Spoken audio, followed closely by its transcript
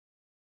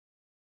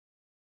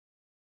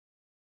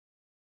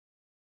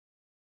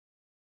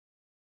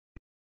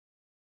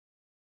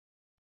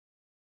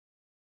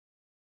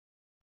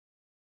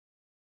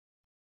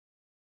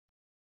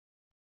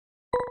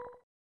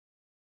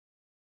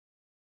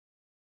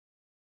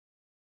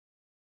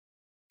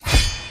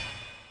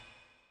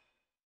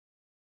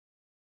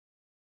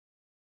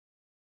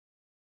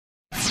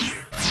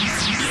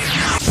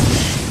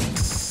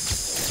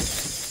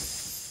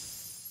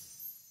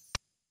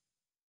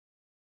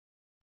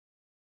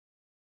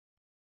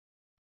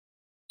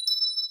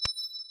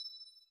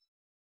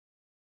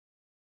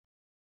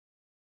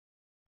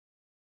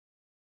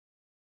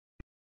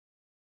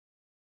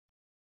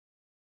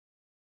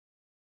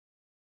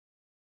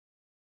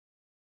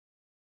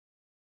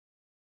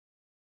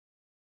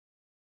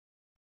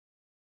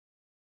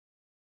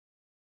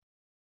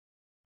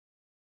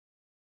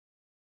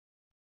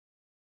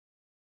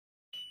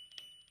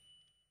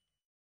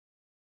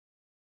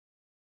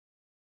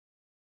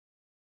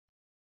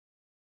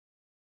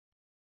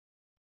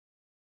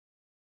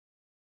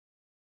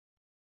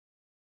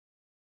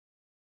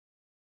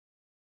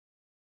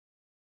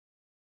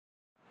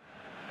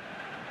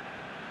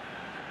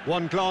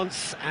One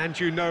glance and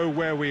you know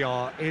where we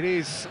are. It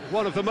is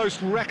one of the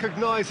most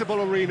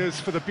recognisable arenas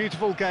for the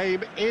beautiful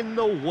game in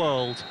the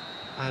world.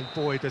 And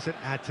boy, does it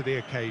add to the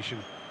occasion.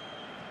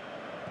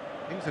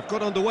 Things have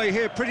got underway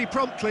here pretty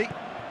promptly.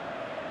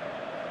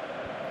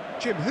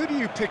 Jim, who do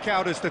you pick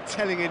out as the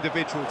telling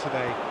individual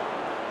today?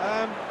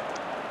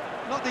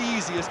 Not the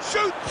easiest.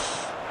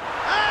 Shoots!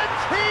 And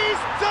he's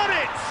done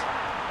it!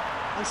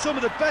 And some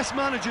of the best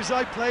managers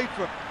I played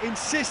for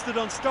insisted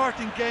on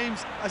starting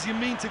games as you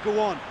mean to go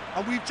on.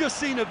 And we've just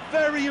seen a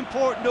very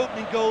important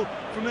opening goal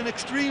from an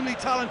extremely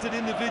talented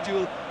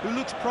individual who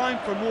looks primed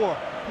for more.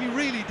 He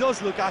really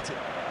does look at it.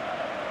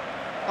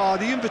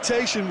 The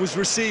invitation was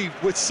received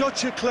with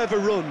such a clever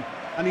run,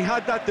 and he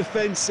had that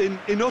defence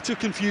in utter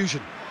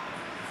confusion.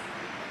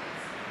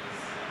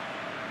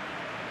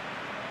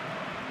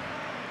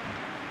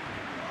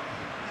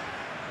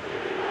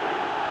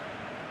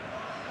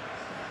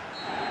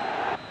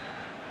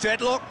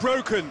 Deadlock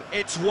broken,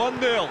 it's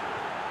 1-0.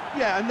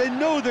 Yeah, and they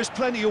know there's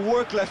plenty of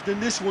work left in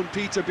this one,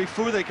 Peter,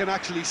 before they can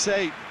actually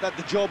say that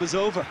the job is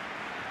over.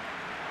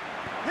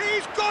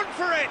 He's gone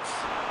for it!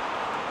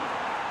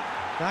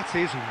 That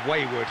is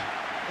wayward.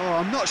 Oh,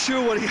 I'm not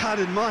sure what he had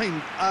in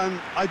mind, and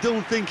I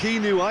don't think he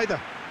knew either.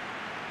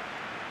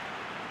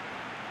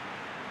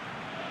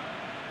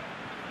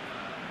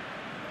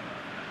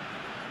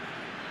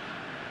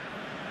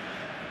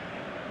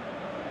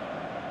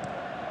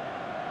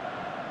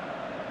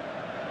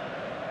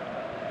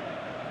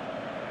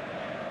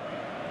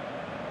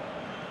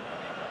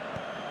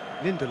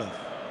 Lindelof.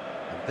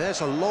 And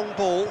there's a long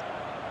ball.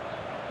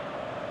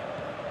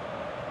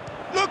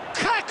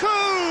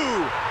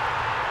 Lukaku!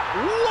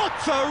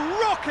 What a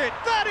rocket!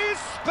 That is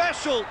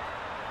special!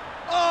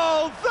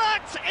 Oh,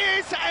 that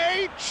is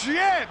a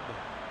gem!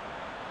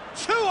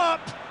 2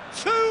 up,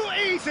 2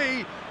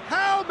 easy.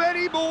 How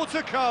many more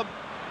to come?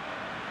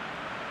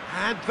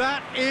 And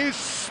that is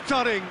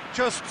stunning.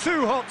 Just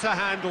too hot to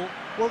handle.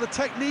 Well, the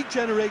technique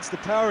generates the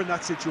power in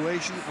that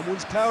situation, and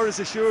once power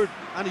is assured,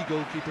 any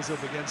goalkeeper's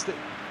up against it.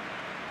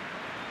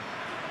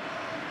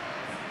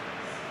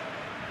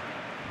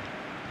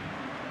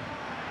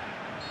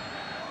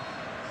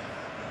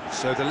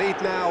 So the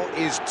lead now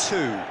is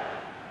 2.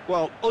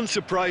 Well,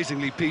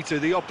 unsurprisingly, Peter,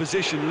 the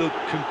opposition look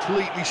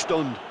completely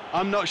stunned.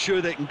 I'm not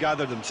sure they can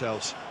gather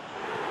themselves.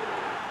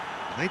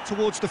 Played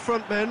towards the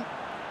front men.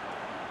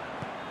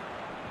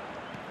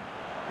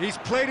 He's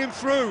played him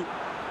through.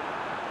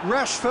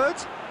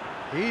 Rashford,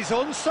 he's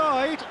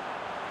onside.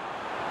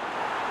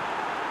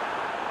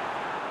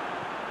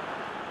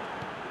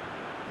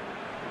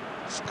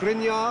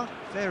 Skriniar,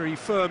 very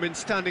firm in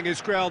standing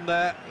his ground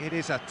there. It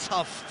is a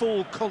tough,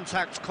 full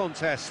contact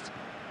contest.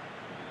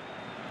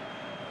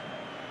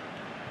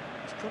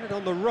 He's got it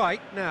on the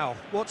right now.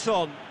 What's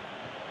on?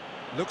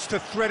 Looks to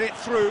thread it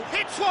through.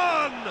 Hits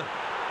one!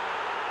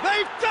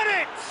 They've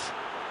done it!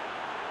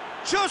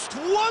 Just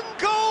 1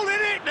 goal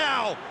in it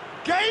now.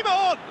 Game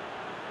on!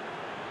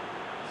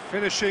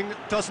 Finishing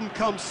doesn't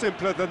come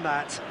simpler than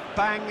that.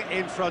 Bang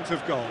in front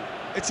of goal.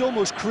 It's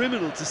almost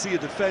criminal to see a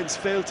defence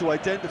fail to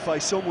identify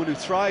someone who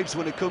thrives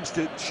when it comes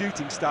to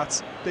shooting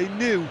stats. They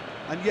knew,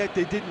 and yet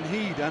they didn't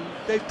heed, and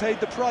they've paid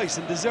the price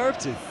and deserve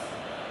to.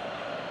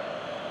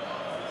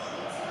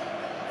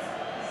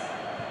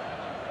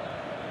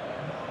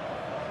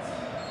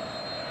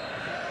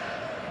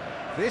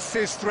 This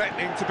is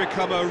threatening to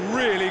become a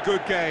really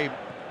good game.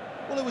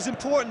 Well, it was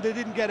important they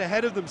didn't get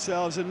ahead of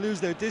themselves and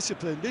lose their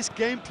discipline. This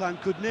game plan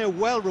could now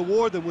well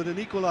reward them with an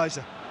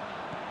equaliser.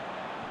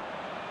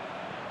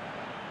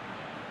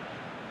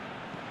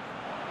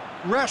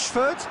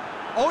 Rashford,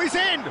 oh, he's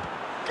in!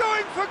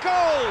 Going for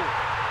goal!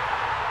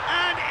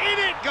 And in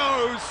it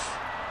goes!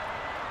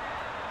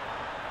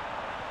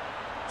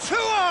 2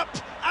 up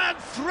and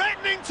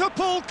threatening to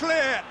pull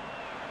clear!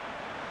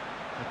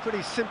 A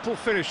pretty simple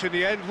finish in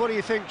the end. What do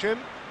you think, Jim?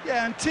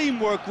 Yeah, and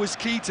teamwork was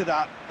key to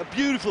that. A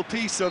beautiful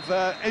piece of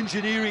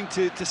engineering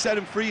to set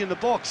him free in the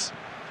box.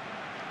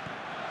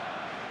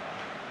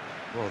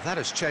 Well, that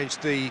has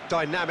changed the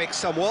dynamic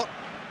somewhat.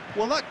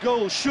 Well, that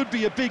goal should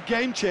be a big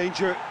game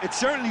changer. It's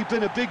certainly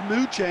been a big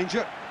mood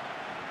changer.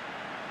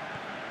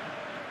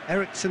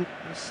 Eriksson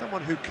is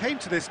someone who came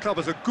to this club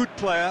as a good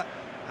player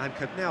and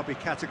can now be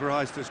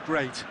categorised as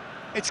great.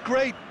 It's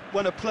great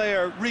when a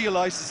player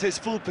realises his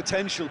full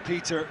potential,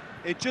 Peter.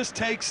 It just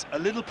takes a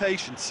little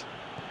patience.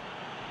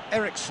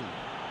 Eriksson.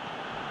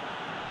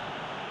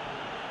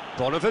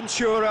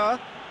 Bonaventura.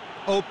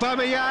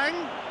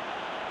 Aubameyang.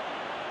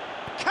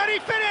 Can he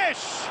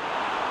finish?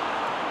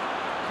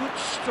 Good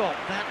stop,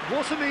 that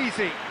wasn't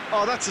easy.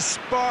 Oh, that's a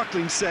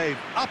sparkling save,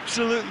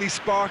 absolutely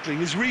sparkling.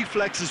 His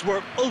reflexes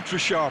were ultra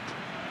sharp.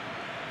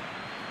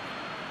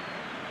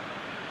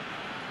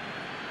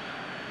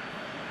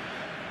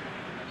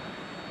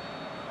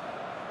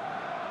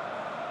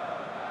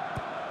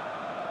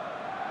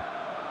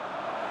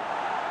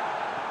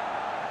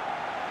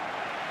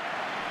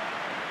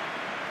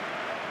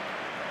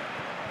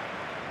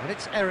 And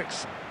it's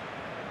Eriksson.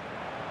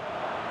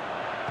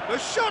 The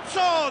shot's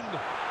on!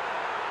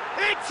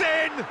 It's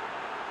in!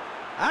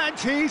 And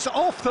he's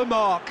off the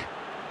mark.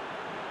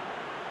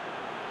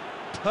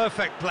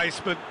 Perfect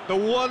placement, the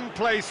one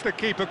place the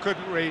keeper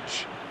couldn't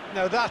reach.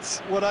 Now that's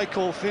what I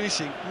call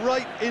finishing,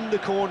 right in the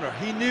corner.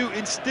 He knew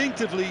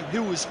instinctively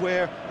who was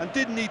where and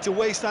didn't need to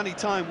waste any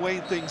time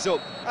weighing things up.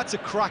 That's a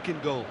cracking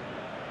goal.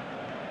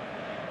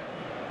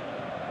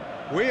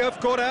 We have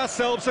got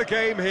ourselves a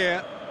game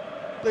here.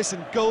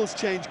 Listen, goals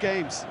change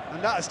games,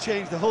 and that has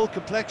changed the whole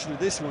complexion of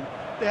this one.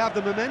 They have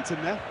the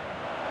momentum now.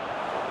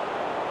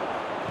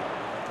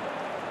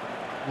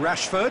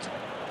 Rashford.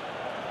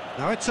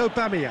 Now it's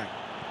Aubameyang.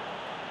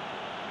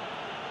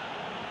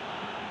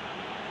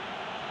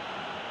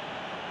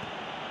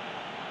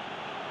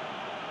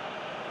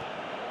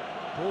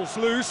 Ball's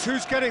loose,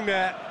 who's getting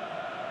there?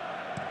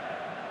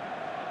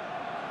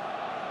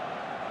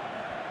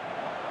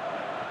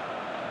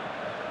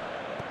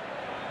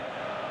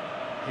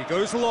 He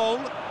goes long.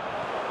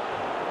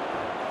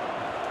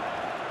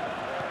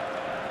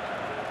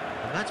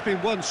 And that's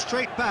been won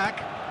straight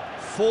back.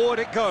 Forward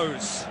it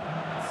goes.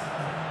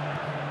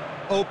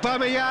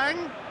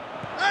 Aubameyang,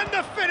 and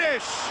the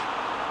finish!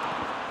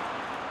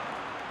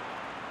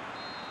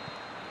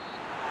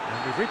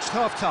 And we've reached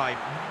half-time.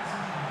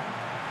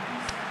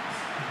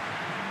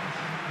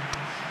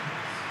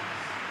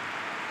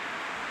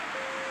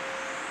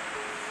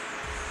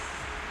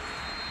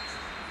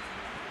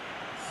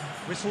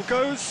 Whistle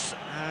goes,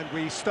 and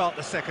we start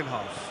the second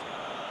half.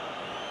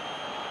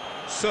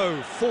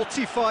 So,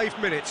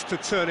 45 minutes to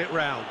turn it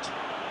round.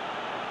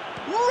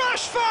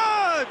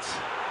 Rashford!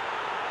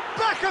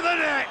 Back of the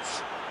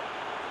net!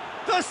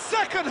 The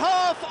second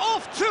half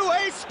off to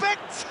a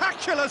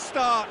spectacular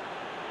start.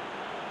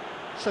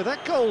 So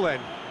that goal then?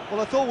 Well,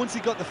 I thought once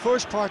he got the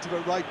first part of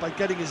it right by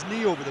getting his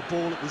knee over the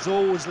ball, it was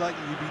always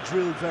likely to be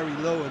drilled very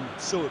low, and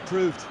so it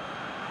proved.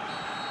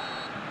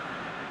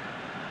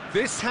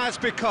 This has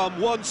become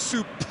one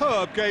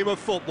superb game of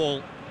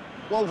football.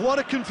 Well, what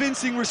a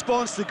convincing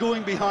response to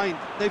going behind.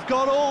 They've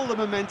got all the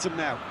momentum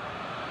now.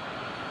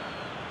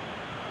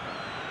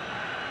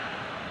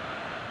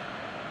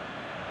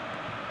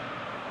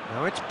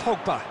 Now it's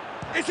Pogba.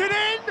 Is it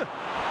in?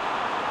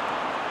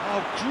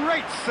 Oh,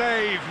 great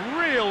save,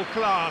 real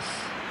class.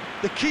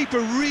 The keeper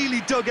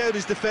really dug out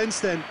his defence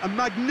then, a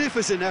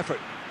magnificent effort.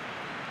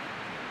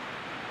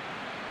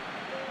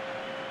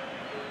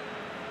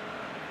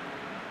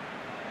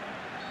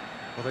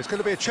 Well, there's going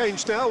to be a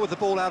change now with the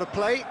ball out of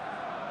play.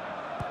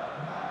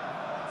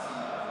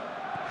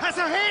 Has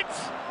a hit!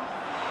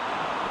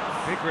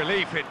 Big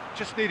relief, it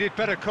just needed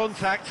better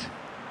contact.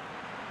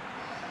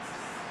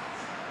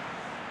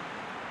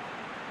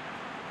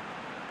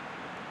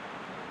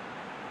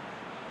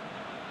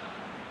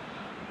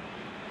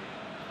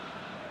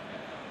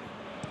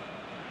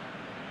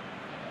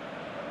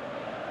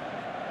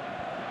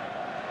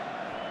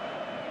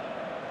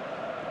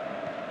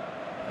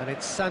 And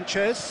it's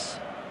Sanchez.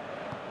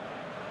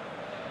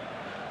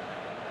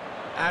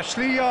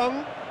 Ashley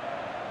Young.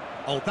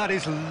 Oh, that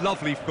is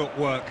lovely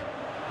footwork.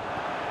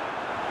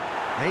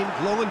 Aimed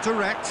long and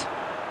direct.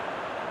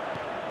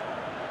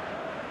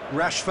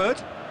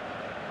 Rashford.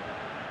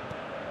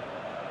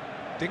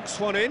 Dinks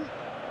one in.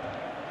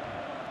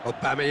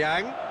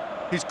 Aubameyang.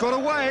 He's got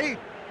away.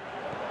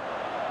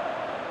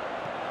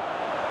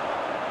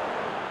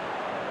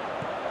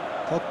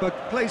 Pogba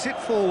plays it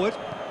forward.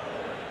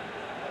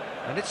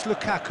 And it's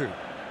Lukaku.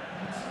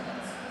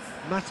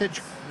 Matic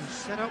has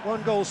set up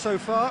one goal so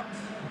far.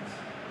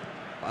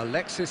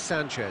 Alexis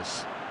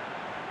Sanchez.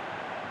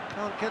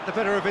 Can't get the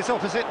better of his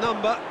opposite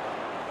number.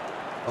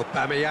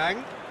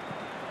 Aubameyang.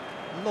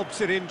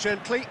 Lobs it in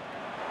gently.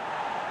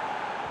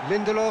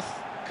 Lindelof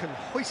can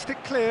hoist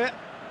it clear.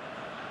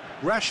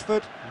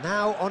 Rashford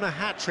now on a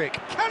hat-trick.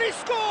 Can he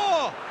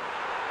score?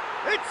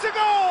 It's a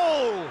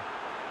goal!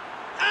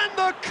 And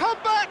the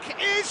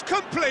comeback is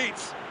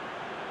complete.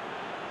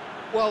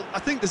 Well, I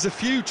think there's a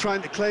few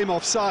trying to claim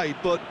offside,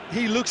 but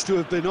he looks to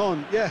have been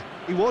on. Yeah,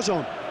 he was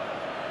on.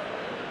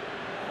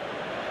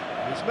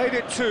 He's made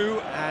it 2,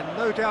 and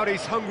no doubt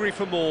he's hungry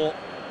for more.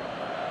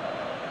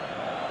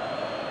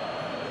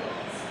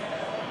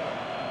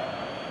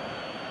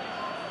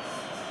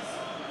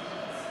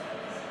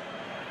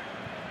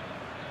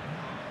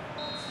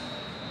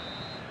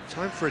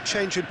 Time for a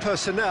change in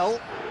personnel.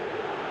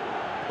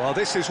 Well,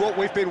 this is what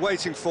we've been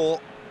waiting for.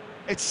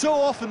 It's so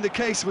often the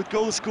case with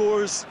goal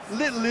scorers,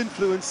 little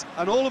influence,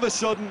 and all of a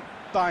sudden,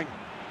 bang.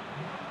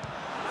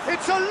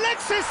 It's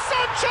Alexis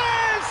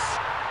Sanchez!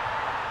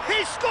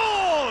 He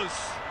scores!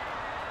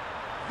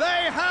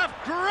 They have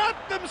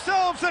grabbed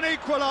themselves an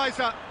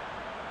equaliser.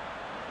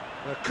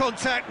 The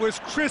contact was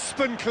crisp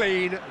and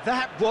clean.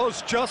 That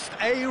was just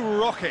a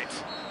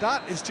rocket.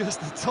 That is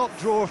just the top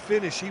drawer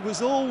finish. He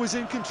was always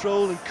in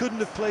control and couldn't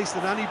have placed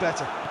it any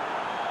better.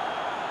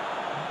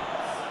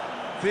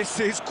 This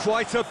is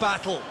quite a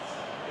battle.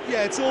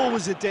 Yeah, it's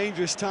always a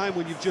dangerous time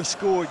when you've just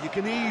scored. You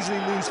can easily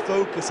lose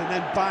focus and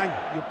then bang,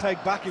 you're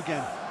pegged back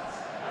again.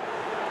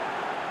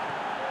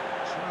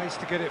 Tries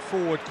to get it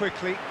forward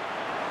quickly.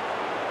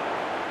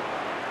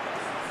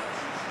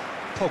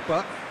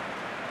 Pogba.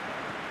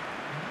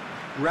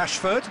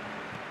 Rashford.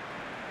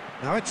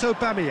 Now it's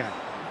Aubameyang.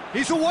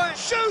 He's away.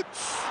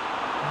 Shoots!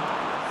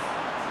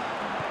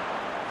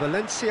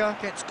 Valencia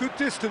gets good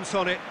distance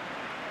on it.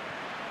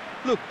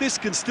 Look, this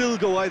can still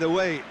go either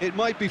way. It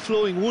might be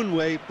flowing one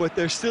way, but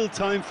there's still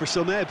time for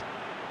some ebb.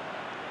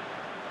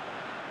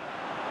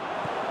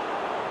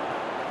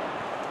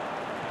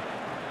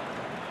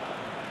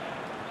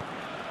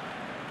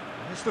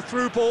 There's the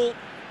through ball.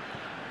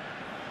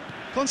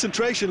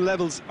 Concentration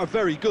levels are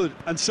very good,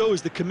 and so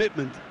is the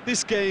commitment.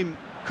 This game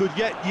could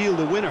yet yield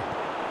a winner.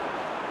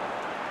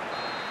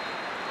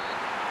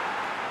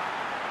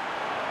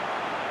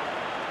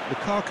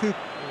 Lukaku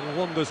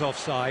wanders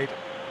offside.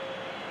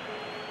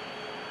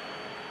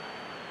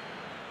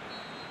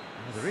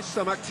 Well, there is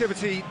some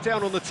activity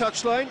down on the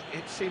touchline.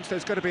 It seems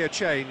there's going to be a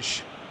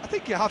change. I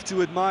think you have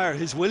to admire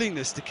his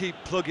willingness to keep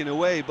plugging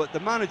away, but the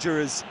manager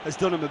has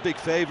done him a big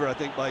favour, I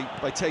think,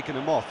 by taking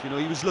him off. You know,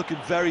 he was looking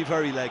very,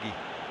 very leggy.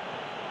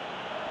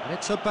 And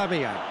it's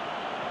Aubameyang.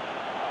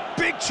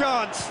 Big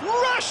chance!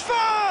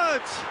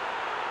 Rashford!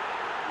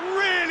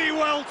 Really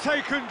well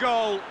taken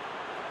goal.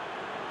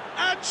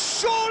 And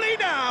surely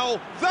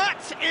now, that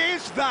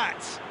is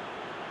that.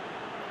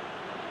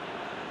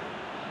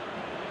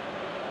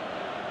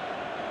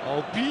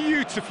 Oh,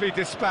 beautifully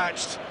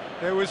dispatched.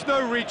 There was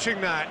no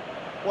reaching that.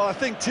 Well, I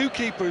think two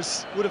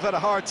keepers would have had a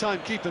hard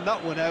time keeping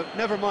that one out,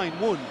 never mind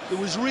one. There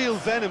was real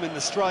venom in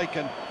the strike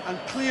and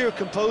clear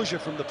composure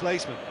from the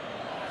placement.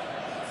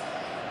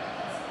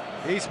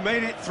 He's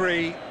made it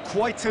 3.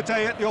 Quite a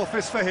day at the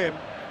office for him.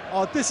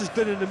 Oh, this has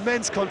been an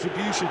immense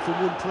contribution from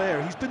one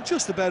player. He's been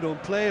just about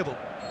unplayable.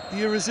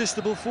 The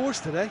irresistible force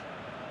today.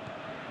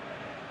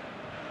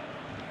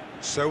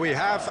 So we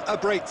have a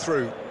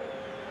breakthrough.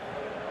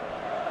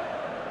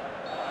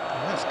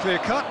 That's clear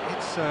cut.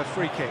 It's a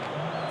free kick.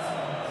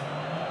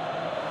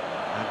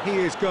 And he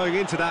is going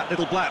into that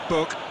little black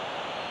book.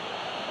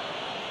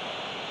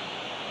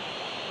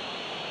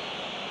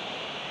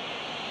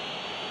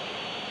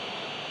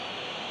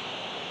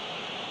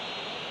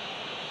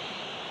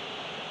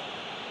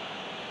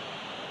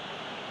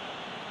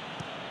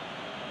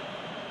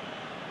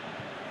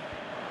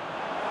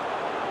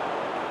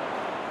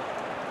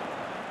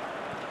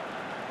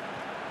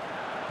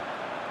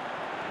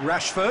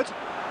 Rashford.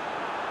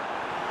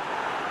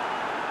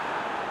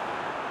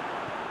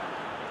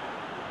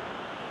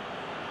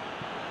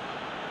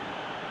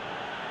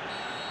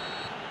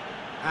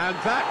 And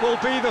that will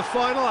be the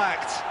final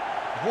act.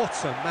 What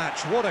a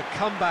match, what a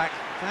comeback.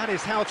 That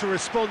is how to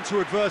respond to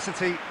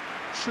adversity.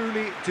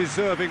 Truly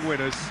deserving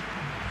winners.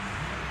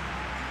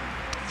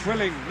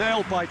 Thrilling,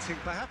 nail-biting,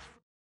 perhaps.